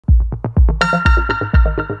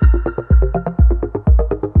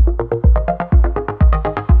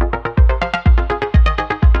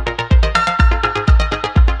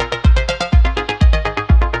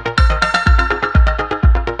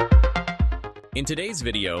In today's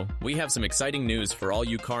video, we have some exciting news for all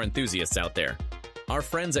you car enthusiasts out there. Our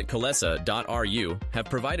friends at kolesa.ru have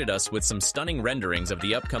provided us with some stunning renderings of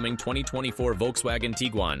the upcoming 2024 Volkswagen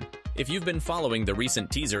Tiguan. If you've been following the recent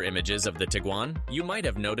teaser images of the Tiguan, you might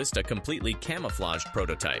have noticed a completely camouflaged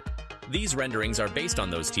prototype. These renderings are based on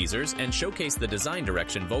those teasers and showcase the design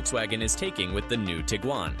direction Volkswagen is taking with the new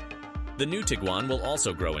Tiguan. The new Tiguan will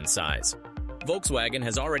also grow in size. Volkswagen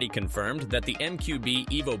has already confirmed that the MQB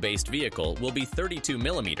Evo-based vehicle will be 32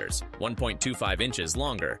 mm, 1.25 inches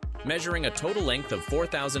longer, measuring a total length of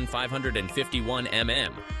 4,551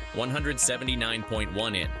 mm,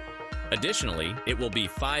 179.1 in. Additionally, it will be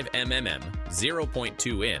 5 mm,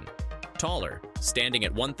 0.2 in, taller, standing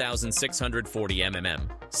at 1,640 mm,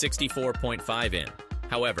 64.5 in.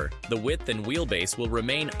 However, the width and wheelbase will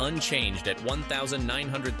remain unchanged at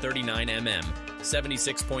 1,939 mm,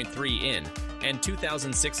 76.3 in, and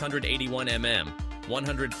 2,681 mm,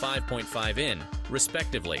 105.5 in,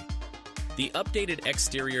 respectively. The updated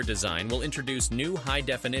exterior design will introduce new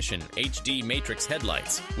high-definition HD matrix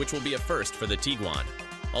headlights, which will be a first for the Tiguan.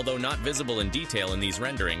 Although not visible in detail in these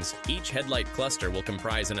renderings, each headlight cluster will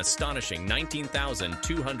comprise an astonishing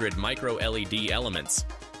 19,200 micro-LED elements.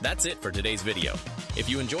 That's it for today's video. If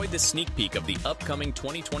you enjoyed this sneak peek of the upcoming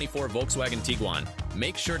 2024 Volkswagen Tiguan,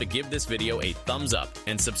 make sure to give this video a thumbs up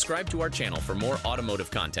and subscribe to our channel for more automotive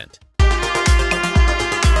content.